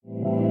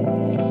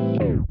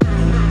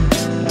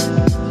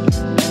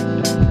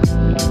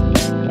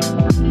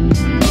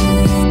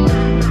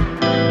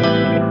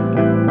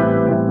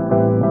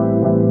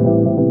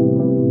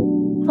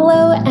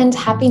Hello and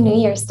Happy New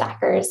Year,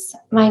 Stackers.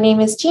 My name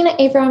is Gina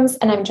Abrams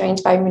and I'm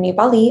joined by Muneeb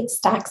Ali,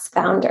 Stack's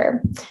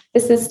founder.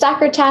 This is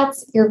Stacker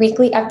Chats, your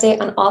weekly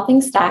update on all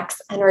things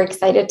Stacks, and we're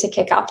excited to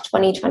kick off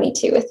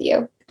 2022 with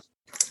you.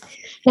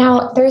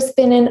 Now, there's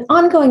been an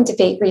ongoing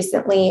debate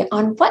recently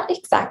on what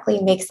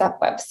exactly makes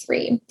up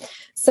Web3.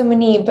 So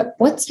Muneeb,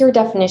 what's your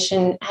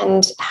definition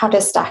and how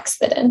does Stacks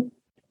fit in?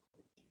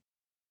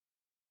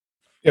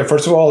 Yeah,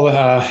 first of all,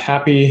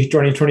 happy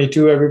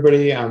 2022,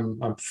 everybody.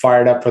 I'm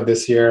fired up for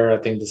this year. I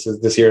think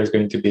this year is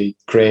going to be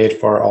great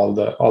for all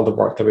the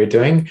work that we're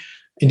doing.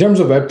 In terms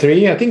of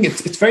Web3, I think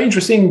it's very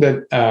interesting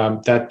that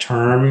that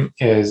term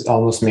is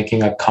almost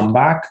making a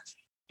comeback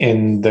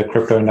in the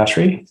crypto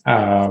industry.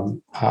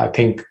 I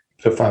think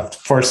if I've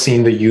first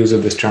seen the use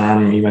of this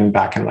term even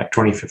back in like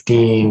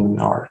 2015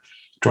 or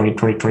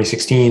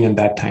 2016, in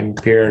that time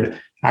period,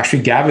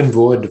 actually Gavin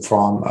Wood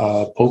from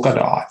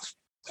Polkadot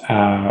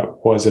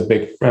was a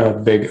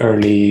big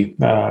early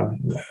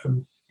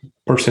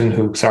person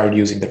who started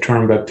using the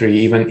term Web3.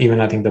 Even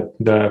I think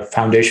the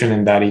foundation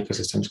in that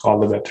ecosystem is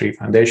called the Web3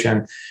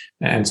 Foundation,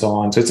 and so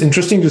on. So it's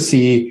interesting to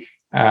see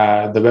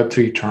the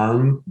Web3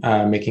 term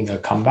making a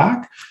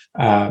comeback.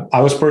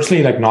 I was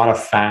personally like not a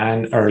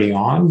fan early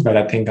on, but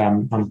I think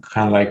I'm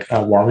kind of like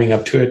warming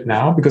up to it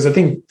now, because I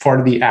think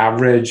for the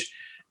average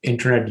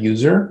internet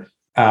user,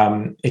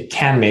 it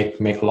can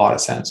make a lot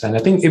of sense. And I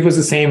think it was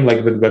the same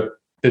like with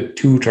the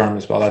 2 term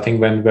as well. I think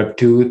when Web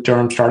 2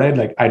 term started,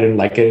 like I didn't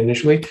like it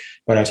initially,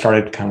 but I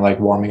started kind of like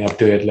warming up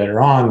to it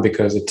later on,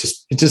 because it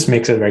just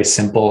makes it very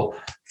simple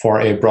for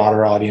a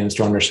broader audience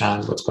to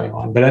understand what's going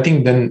on. But I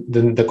think then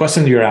the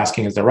question you're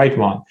asking is the right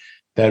one,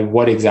 that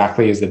what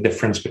exactly is the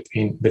difference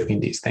between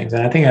these things?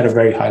 And I think at a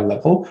very high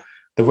level,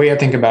 the way I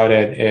think about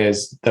it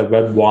is the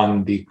Web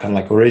 1, the kind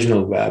of like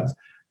original web,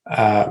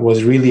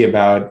 was really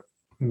about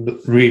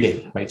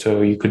reading, right?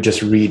 So you could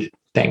just read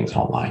things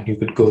online. You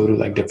could go to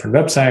like different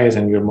websites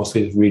and you're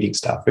mostly just reading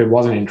stuff. It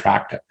wasn't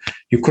interactive.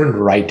 You couldn't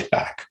write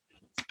back.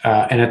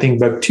 And I think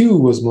Web 2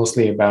 was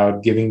mostly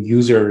about giving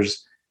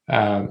users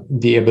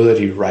the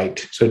ability to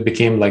write. So it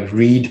became like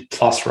read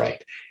plus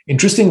write.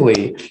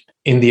 Interestingly,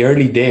 in the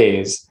early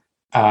days,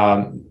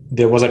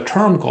 there was a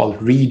term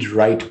called read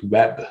write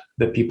web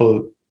that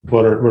people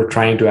were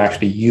trying to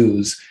actually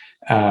use.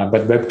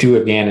 But Web 2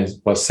 again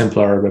was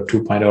simpler, Web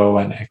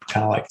 2.0, and it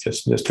kind of like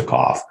just took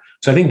off.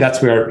 So I think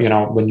that's where,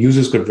 when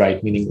users could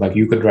write, meaning like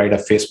you could write a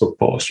Facebook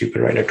post, you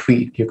could write a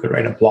tweet, you could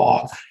write a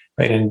blog,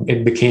 right? And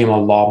it became a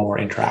lot more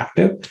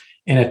interactive.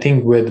 And I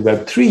think with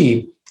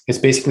Web3, it's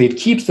basically, it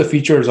keeps the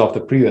features of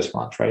the previous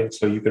ones, right?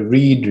 So you could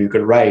read, you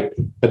could write,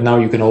 but now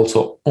you can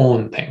also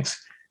own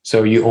things.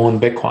 So you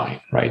own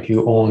Bitcoin, right?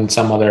 You own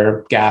some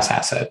other gas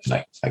asset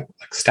like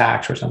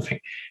stacks or something,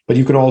 but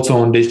you could also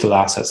own digital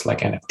assets like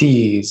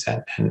NFTs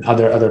and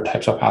other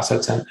types of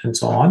assets and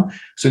so on.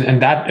 So,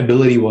 and that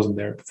ability wasn't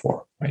there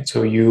before, right?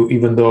 So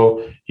even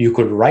though you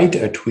could write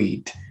a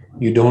tweet,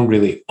 you don't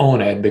really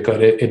own it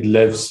because it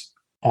lives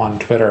on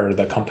Twitter,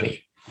 the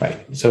company, right?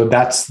 So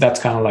that's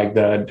kind of like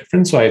the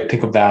difference. So I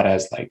think of that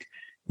as like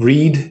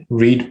read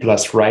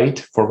plus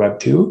write for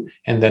Web 2,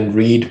 and then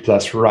read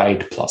plus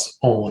write plus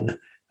own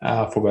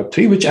for Web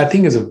 3, which I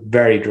think is a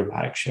very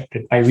dramatic shift.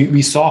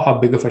 We saw how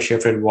big of a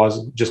shift it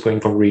was just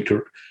going from read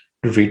to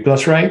read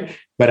plus write,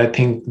 but I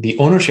think the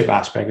ownership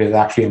aspect is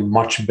actually a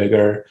much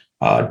bigger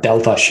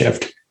delta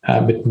shift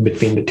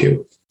between the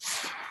two.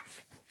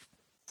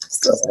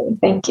 Absolutely.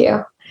 Thank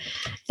you.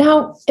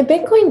 Now,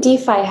 Bitcoin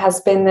DeFi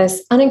has been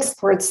this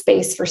unexplored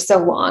space for so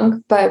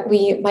long, but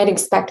we might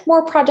expect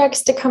more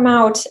projects to come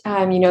out.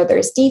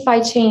 There's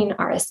DeFi Chain,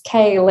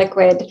 RSK,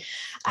 Liquid.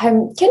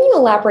 Can you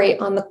elaborate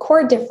on the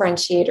core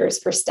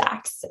differentiators for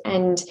Stacks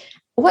and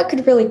what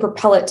could really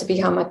propel it to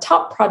become a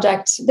top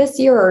project this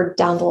year or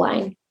down the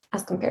line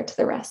as compared to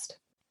the rest?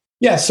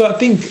 Yeah, so I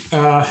think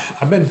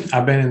I've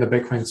been in the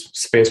Bitcoin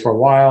space for a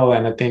while,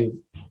 and I think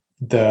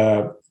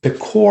the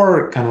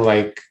core kind of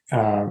like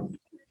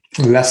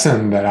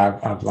lesson that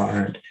I've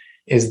learned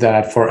is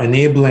that for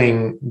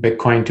enabling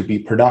Bitcoin to be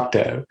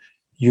productive,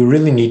 you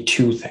really need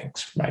 2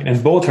 things, right?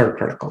 And both are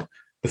critical.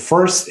 The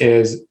first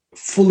is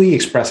fully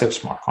expressive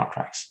smart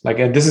contracts. Like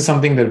this is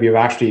something that we've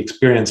actually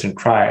experienced and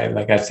tried.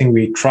 Like I think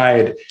we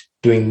tried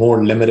doing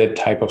more limited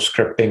type of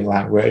scripting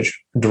language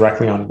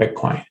directly on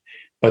Bitcoin,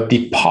 but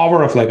the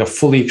power of like a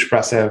fully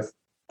expressive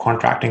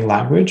contracting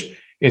language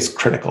is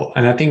critical.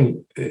 And I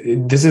think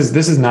this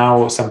is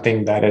now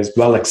something that is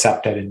well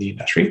accepted in the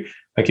industry.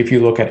 Like if you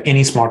look at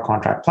any smart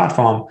contract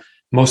platform,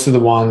 most of the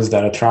ones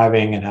that are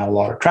thriving and have a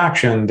lot of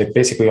traction, they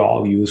basically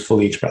all use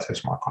fully expressive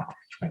smart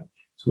contracts, right?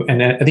 So,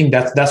 and I think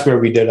that's where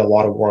we did a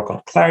lot of work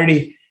on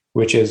Clarity,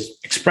 which is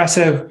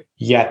expressive,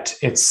 yet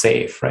it's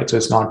safe, right? So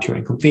it's not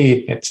Turing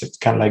complete. It's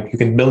kind of like you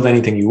can build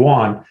anything you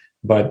want,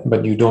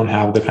 but you don't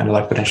have the kind of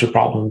like potential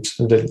problems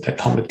that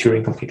come with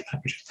Turing complete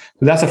languages.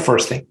 So that's the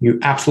first thing. You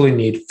absolutely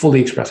need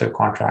fully expressive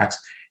contracts.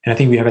 And I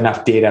think we have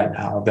enough data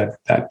now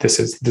that this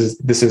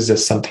is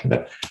just something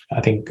that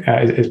I think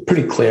is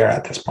pretty clear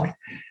at this point.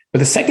 But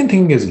the second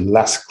thing is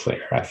less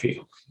clear, I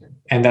feel.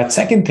 And that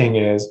second thing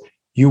is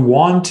you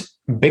want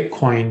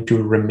Bitcoin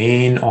to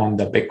remain on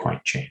the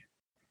Bitcoin chain,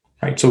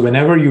 right? So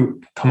whenever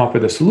you come up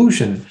with a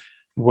solution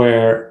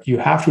where you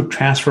have to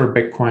transfer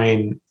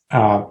Bitcoin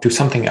to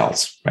something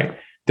else, right?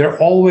 There are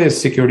always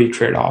security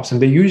trade-offs,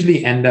 and they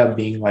usually end up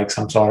being like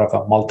some sort of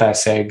a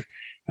multi-sig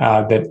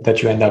that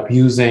you end up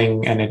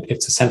using, and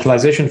it's a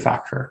centralization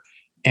factor.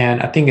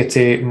 And I think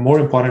more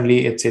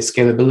importantly, it's a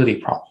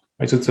scalability problem.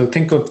 Right? So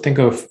think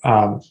of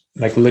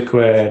like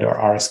Liquid or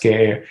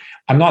RSK.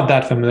 I'm not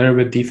that familiar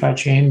with DeFi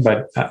chain,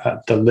 but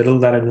the little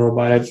that I know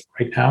about it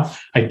right now,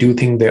 I do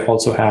think they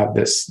also have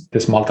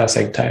this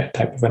multi-sig type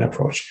of an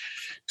approach.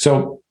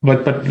 So,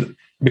 but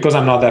because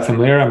I'm not that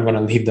familiar, I'm going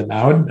to leave them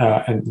out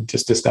and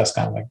just discuss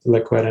kind of like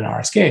Liquid and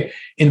RSK.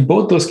 In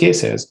both those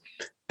cases,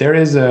 there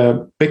is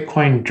a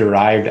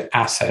Bitcoin-derived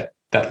asset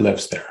that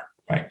lives there,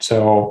 right?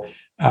 So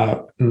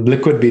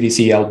Liquid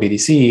BTC,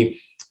 LBTC,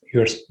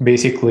 you're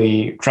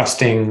basically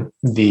trusting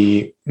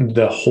the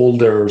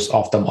holders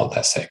of the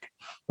multisig,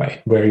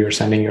 right? Where you're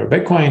sending your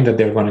Bitcoin, that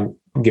they're going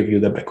to give you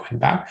the Bitcoin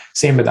back.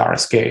 Same with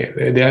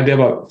RSK. They have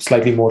a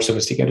slightly more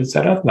sophisticated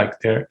setup, like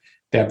they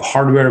have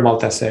hardware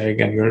multisig,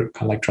 and you're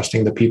kind of like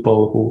trusting the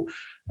people who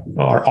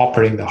are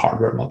operating the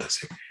hardware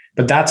multisig.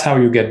 But that's how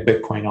you get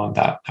Bitcoin on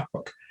that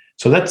network.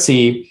 So let's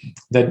say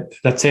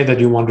that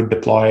you want to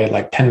deploy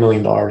like $10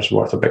 million worth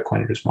of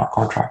Bitcoin into smart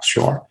contracts.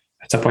 Sure.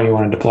 At some point, you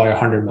want to deploy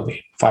 100 million,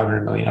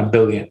 500 million, a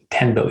billion,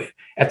 10 billion.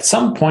 At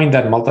some point,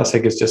 that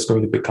multisig is just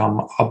going to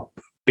become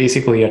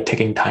basically a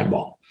ticking time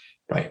bomb,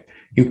 right?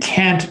 You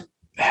can't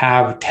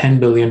have $10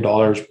 billion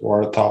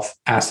worth of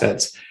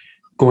assets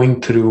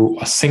going through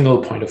a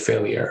single point of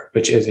failure,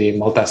 which is a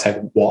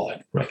multi-sig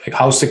wallet, right? Like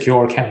how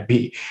secure can it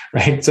be,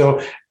 right?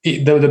 So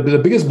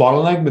the biggest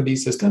bottleneck with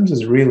these systems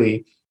is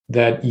really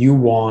that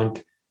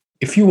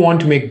if you want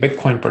to make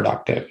Bitcoin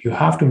productive, you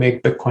have to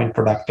make Bitcoin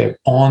productive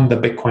on the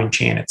Bitcoin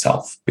chain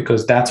itself,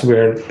 because that's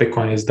where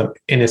Bitcoin is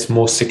in its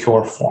most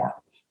secure form,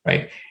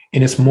 right?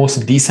 In its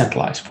most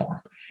decentralized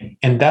form.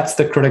 And that's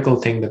the critical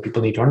thing that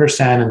people need to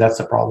understand. And that's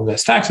the problem that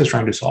Stacks is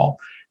trying to solve,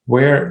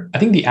 where I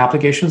think the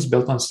applications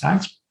built on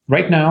Stacks,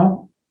 right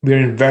now, we're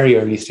in very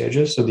early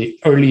stages. So the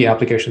early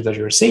applications that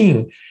you're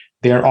seeing,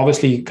 they are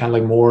obviously kind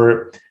of like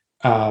more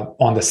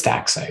on the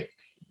stack side,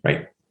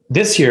 right?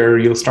 This year,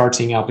 you'll start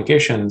seeing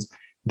applications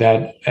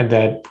that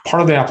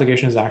part of the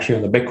application is actually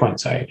on the Bitcoin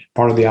side.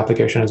 Part of the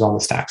application is on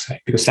the stack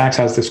side, because Stacks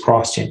has this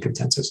cross-chain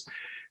consensus.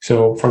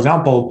 So for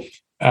example,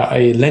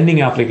 a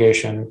lending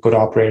application could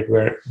operate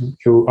where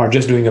you are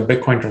just doing a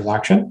Bitcoin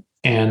transaction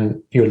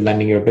and you're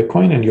lending your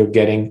Bitcoin and you're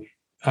getting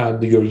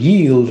your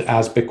yield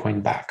as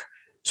Bitcoin back.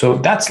 So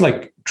that's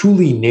like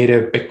truly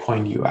native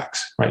Bitcoin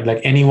UX, right? Like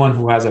anyone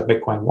who has a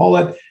Bitcoin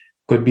wallet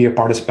could be a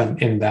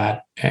participant in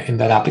that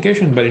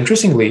application. But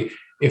interestingly,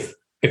 if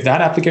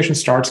that application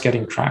starts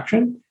getting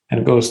traction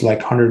and it goes like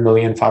 100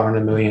 million,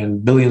 500 million,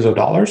 billions of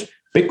dollars,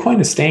 Bitcoin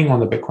is staying on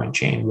the Bitcoin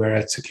chain where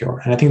it's secure.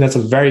 And I think that's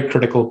a very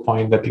critical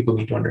point that people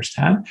need to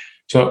understand.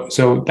 So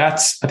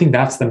I think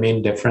that's the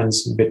main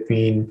difference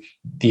between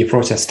the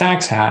approach that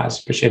Stacks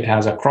has, which it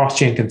has a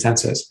cross-chain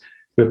consensus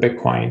with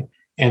Bitcoin,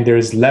 and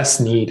there's less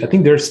need. I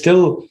think there's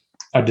still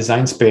a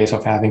design space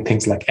of having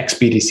things like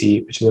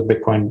XBTC, which is a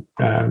Bitcoin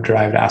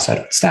derived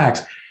asset of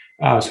Stacks.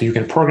 So you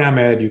can program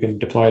it, you can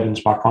deploy it in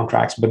smart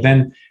contracts. But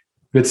then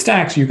with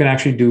Stacks, you can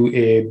actually do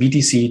a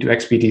BTC to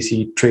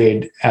XBTC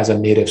trade as a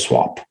native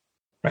swap,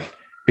 right?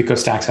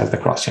 Because Stacks has the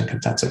cross-chain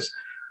consensus.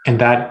 And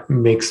that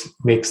makes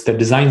the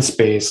design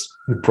space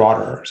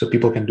broader, so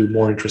people can do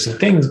more interesting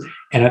things.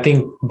 And I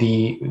think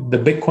the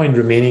Bitcoin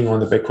remaining on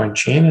the Bitcoin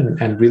chain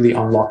and really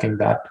unlocking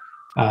that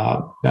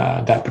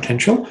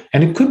potential.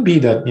 And it could be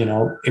that,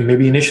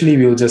 maybe initially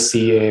we'll just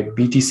see a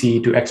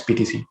BTC to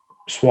XBTC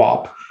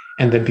swap,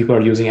 and then people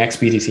are using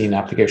XBTC in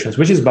applications,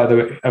 which is, by the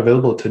way,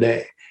 available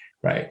today,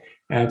 right?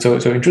 And so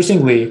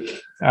interestingly,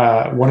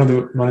 one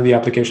of the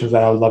applications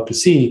that I would love to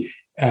see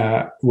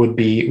would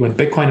be when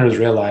Bitcoiners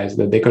realize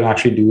that they could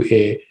actually do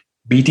a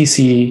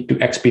BTC to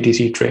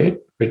XBTC trade,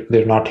 but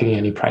they're not taking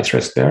any price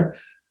risk there,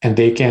 and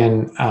they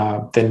can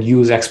then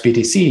use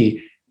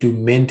XBTC to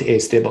mint a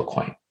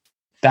stablecoin.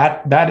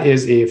 That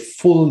is a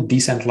full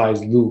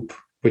decentralized loop,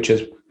 which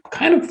is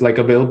kind of like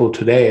available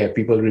today if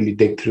people really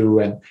dig through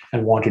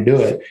and want to do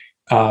it,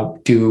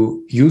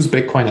 to use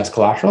Bitcoin as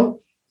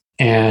collateral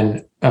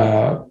and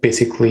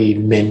basically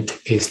mint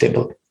a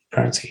stable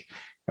currency,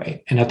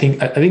 right? And I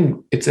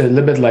think it's a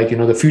little bit like,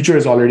 the future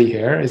is already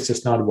here. It's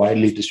just not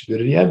widely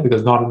distributed yet,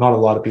 because not a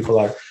lot of people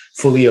are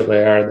fully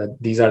aware that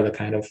these are the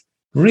kind of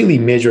really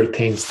major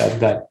things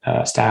that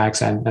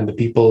Stacks and the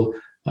people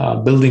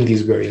building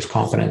these various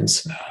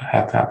components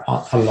have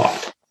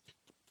unlocked.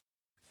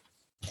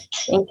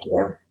 Thank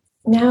you.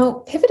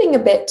 Now, pivoting a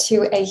bit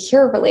to a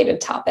Hiro-related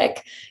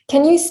topic,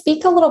 can you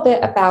speak a little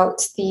bit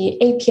about the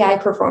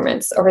API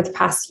performance over the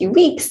past few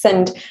weeks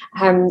and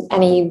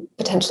any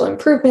potential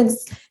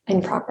improvements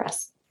in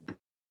progress?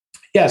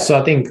 Yeah, so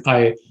I think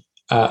I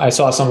I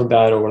saw some of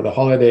that over the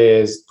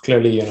holidays.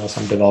 Clearly,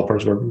 some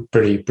developers were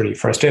pretty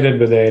frustrated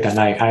with it, and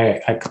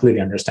I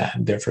completely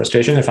understand their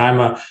frustration. If I'm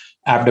a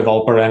app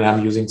developer and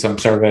I'm using some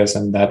service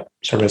and that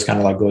service kind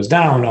of like goes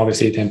down,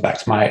 obviously it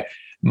impacts my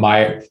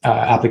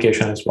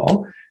application as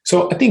well.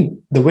 So I think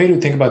the way to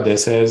think about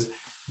this is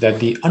that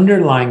the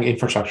underlying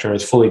infrastructure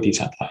is fully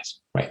decentralized,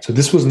 right? So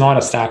this was not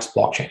a Stacks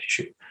blockchain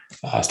issue.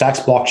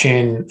 Stacks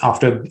blockchain,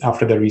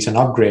 after the recent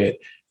upgrade,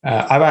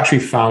 I've actually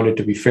found it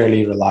to be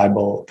fairly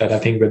reliable. That I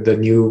think with the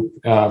new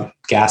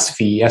gas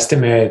fee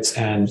estimates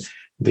and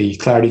the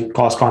Clarity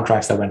cost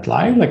contracts that went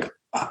live, like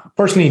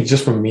personally,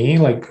 just for me,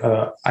 like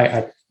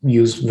I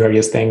use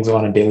various things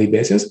on a daily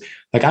basis.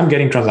 Like I'm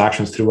getting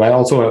transactions through. I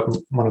also am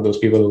one of those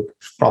people who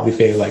probably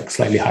pay like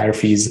slightly higher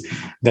fees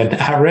than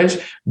average,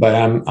 but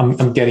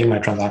I'm getting my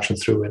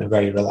transactions through in a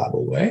very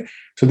reliable way.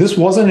 So this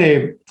wasn't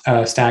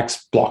a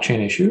Stacks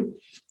blockchain issue.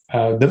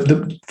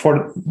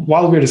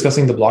 While we're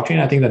discussing the blockchain,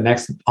 I think the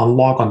next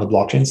unlock on the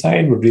blockchain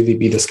side would really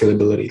be the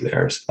scalability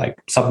layers, like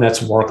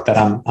subnets work that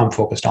I'm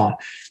focused on,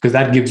 because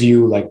that gives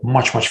you like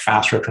much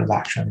faster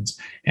transactions,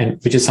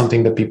 and which is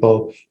something that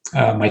people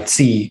might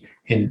see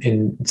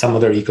in some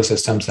other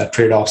ecosystems that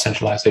trade off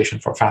centralization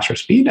for faster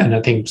speed. And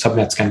I think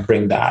subnets can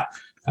bring that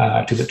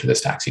to the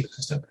Stacks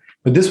ecosystem.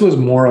 But this was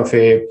more of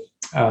a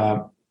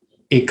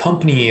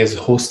company is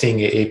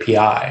hosting an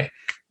API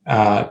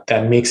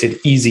that makes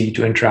it easy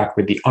to interact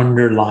with the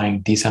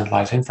underlying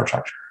decentralized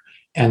infrastructure.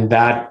 And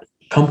that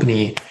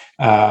company's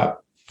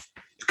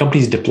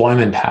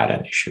deployment had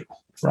an issue,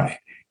 right?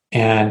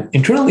 And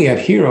internally at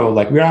Hiro,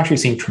 like we're actually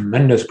seeing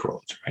tremendous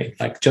growth, right?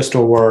 Like just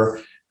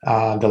over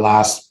the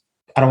last,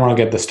 I don't want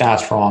to get the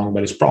stats wrong,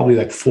 but it's probably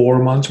like 4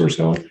 months or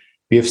so.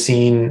 We have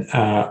seen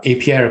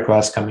API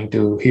requests coming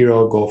to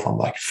Hiro go from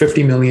like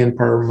 50 million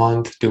per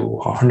month to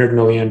 100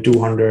 million,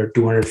 200,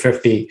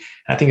 250.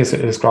 I think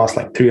it's crossed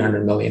like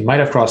 300 million.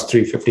 Might have crossed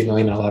 350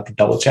 million. I'll have to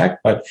double check,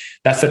 but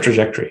that's the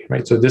trajectory,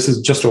 right? So this is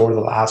just over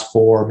the last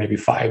 4, maybe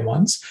 5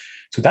 months.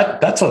 So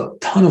that's a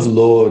ton of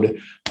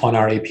load on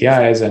our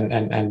APIs and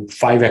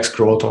 5x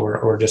growth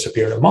over just a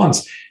period of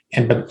months.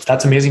 But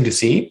that's amazing to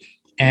see.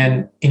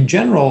 And in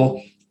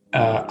general,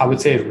 I would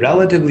say,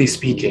 relatively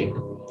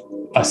speaking,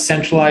 a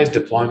centralized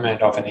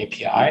deployment of an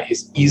API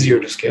is easier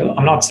to scale.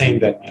 I'm not saying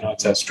that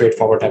it's a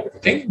straightforward type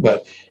of thing,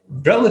 but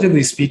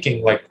relatively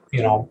speaking, like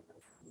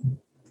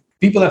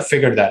people have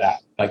figured that out.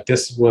 Like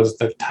this was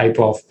the type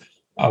of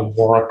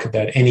work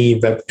that any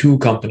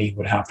Web2 company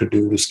would have to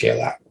do to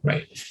scale out,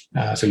 right?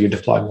 So you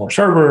deploy more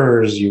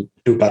servers, you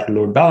do better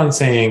load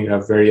balancing, you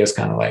have various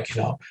kind of like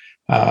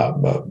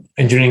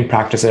engineering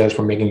practices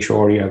for making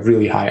sure you have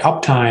really high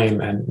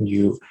uptime and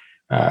you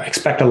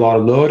expect a lot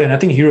of load. And I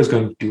think Hiro is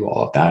going to do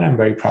all of that. I'm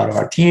very proud of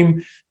our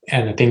team.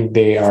 And I think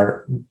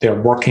they're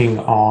working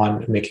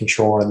on making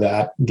sure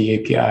that the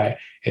API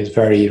is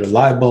very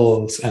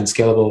reliable and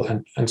scalable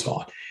and so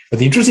on. But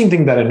the interesting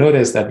thing that I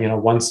noticed that,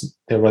 once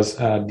there was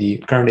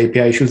the current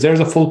API issues, there's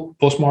a full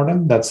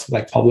postmortem that's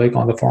like public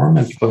on the forum,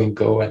 and people can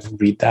go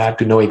and read that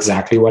to know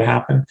exactly what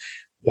happened,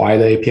 why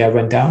the API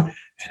went down,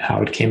 and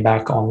how it came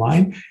back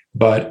online.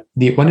 But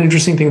the one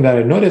interesting thing that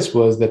I noticed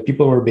was that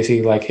people were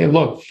basically like, hey,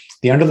 look,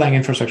 the underlying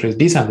infrastructure is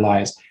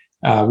decentralized.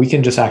 We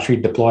can just actually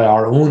deploy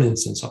our own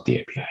instance of the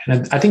API.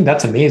 And I think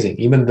that's amazing,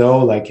 even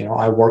though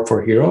I work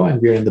for Hiro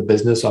and we're in the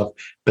business of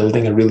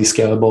building a really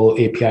scalable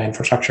API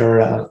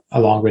infrastructure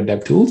along with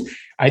dev tools.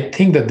 I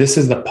think that this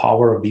is the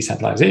power of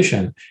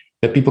decentralization,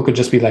 that people could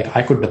just be like,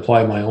 I could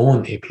deploy my own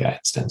API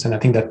instance. And I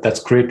think that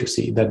that's great to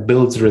see. That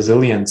builds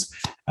resilience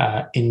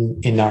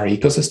in our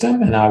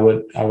ecosystem. And I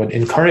would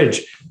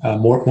encourage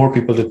more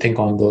people to think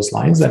on those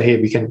lines, that,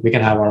 hey, we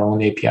can have our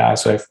own API.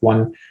 So if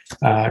one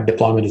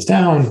deployment is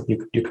down,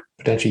 you could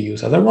potentially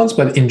use other ones.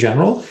 But in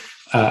general,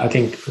 I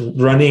think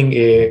running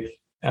a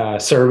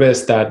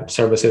service that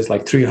services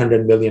like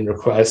 300 million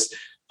requests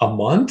a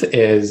month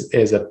is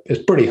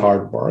pretty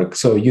hard work.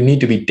 So you need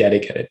to be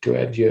dedicated to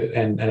it.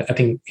 And I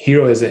think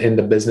Hiro is in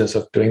the business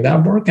of doing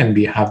that work, and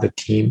we have the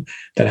team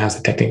that has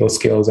the technical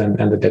skills and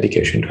the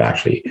dedication to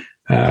actually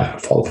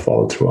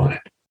follow through on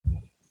it.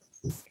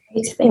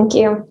 Great, thank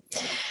you.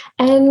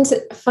 And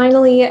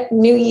finally,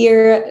 new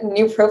year,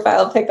 new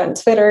profile pic on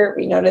Twitter.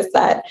 We noticed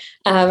that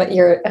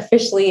you're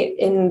officially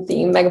in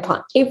the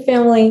Megapont Ape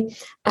Family.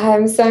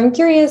 So I'm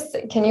curious,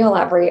 can you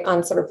elaborate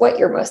on sort of what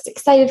you're most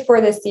excited for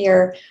this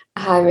year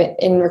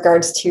in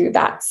regards to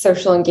that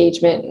social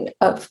engagement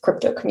of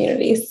crypto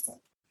communities?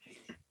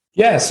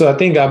 Yeah, so I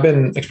think I've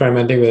been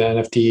experimenting with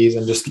NFTs,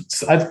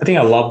 and I think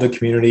I love the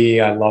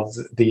community. I love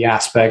the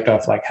aspect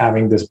of like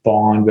having this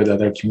bond with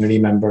other community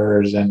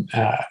members, and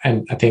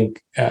I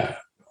think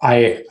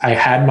I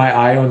had my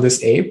eye on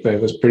this ape, but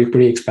it was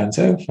pretty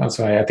expensive.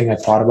 So I think I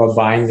thought about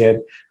buying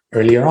it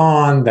earlier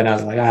on. Then I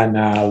was like,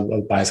 no,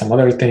 I'll buy some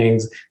other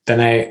things. Then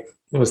I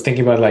was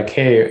thinking about like,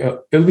 hey,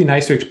 it would be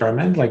nice to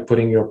experiment, like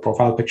putting your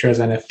profile picture as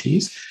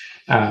NFTs.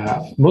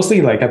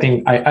 Mostly, like I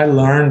think I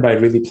learned by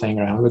really playing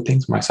around with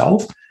things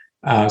myself.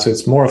 So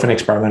it's more of an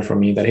experiment for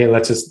me that, hey,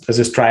 let's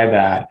just try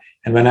that.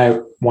 And when I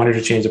wanted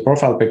to change the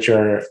profile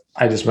picture,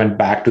 I just went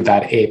back to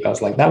that ape. I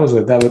was like, that was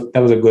a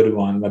good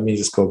one. Let me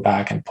just go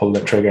back and pull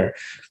the trigger.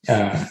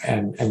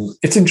 And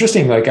it's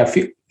interesting. Like I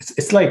feel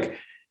it's like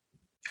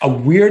a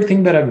weird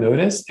thing that I've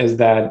noticed is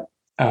that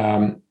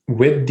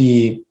with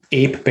the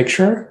ape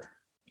picture,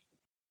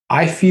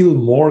 I feel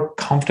more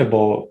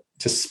comfortable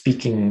just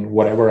speaking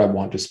whatever I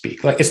want to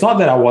speak. Like, it's not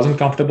that I wasn't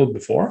comfortable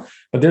before,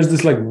 but there's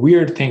this like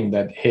weird thing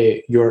that,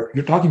 hey, you're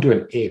talking to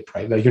an ape,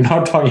 right? Like, you're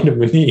not talking to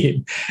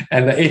Muneeb,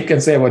 and the ape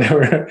can say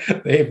whatever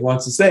the ape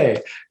wants to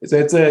say. So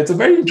it's a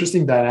very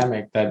interesting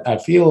dynamic that I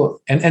feel.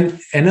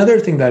 And another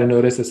thing that I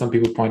noticed that some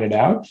people pointed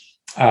out,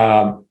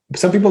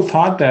 some people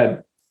thought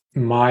that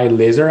my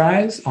laser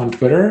eyes on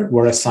Twitter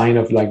were a sign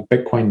of like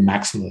Bitcoin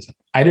maximalism.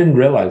 I didn't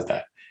realize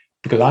that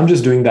because I'm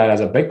just doing that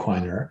as a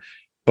Bitcoiner.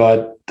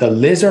 But the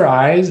laser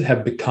eyes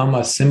have become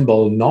a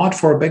symbol not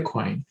for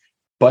Bitcoin,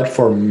 but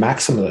for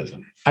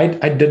maximalism. I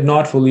did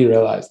not fully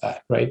realize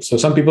that, right? So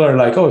some people are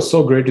like, oh, it's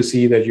so great to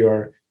see that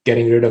you're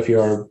getting rid of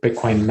your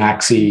Bitcoin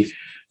maxi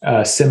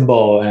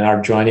symbol and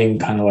are joining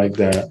kind of like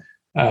the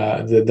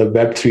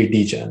Web3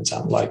 degens.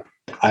 I'm like,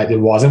 it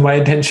wasn't my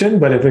intention,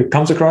 but if it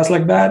comes across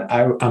like that,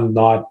 I'm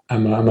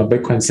a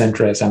Bitcoin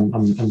centrist.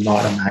 I'm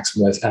not a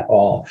maximalist at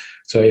all.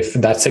 So if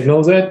that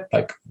signals it,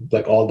 like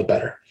all the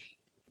better.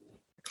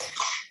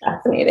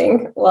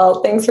 Fascinating.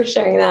 Well, thanks for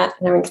sharing that.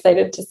 And I'm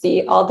excited to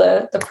see all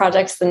the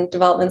projects and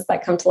developments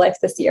that come to life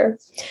this year.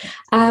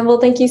 Well,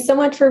 thank you so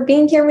much for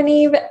being here,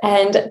 Muneeb.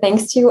 And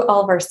thanks to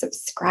all of our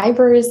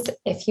subscribers.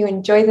 If you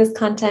enjoy this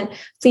content,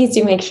 please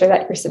do make sure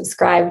that you're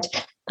subscribed.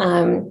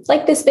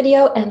 Like this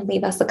video and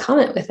leave us a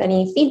comment with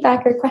any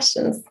feedback or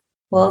questions.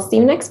 We'll see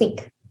you next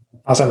week.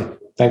 Awesome.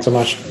 Thanks so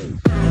much.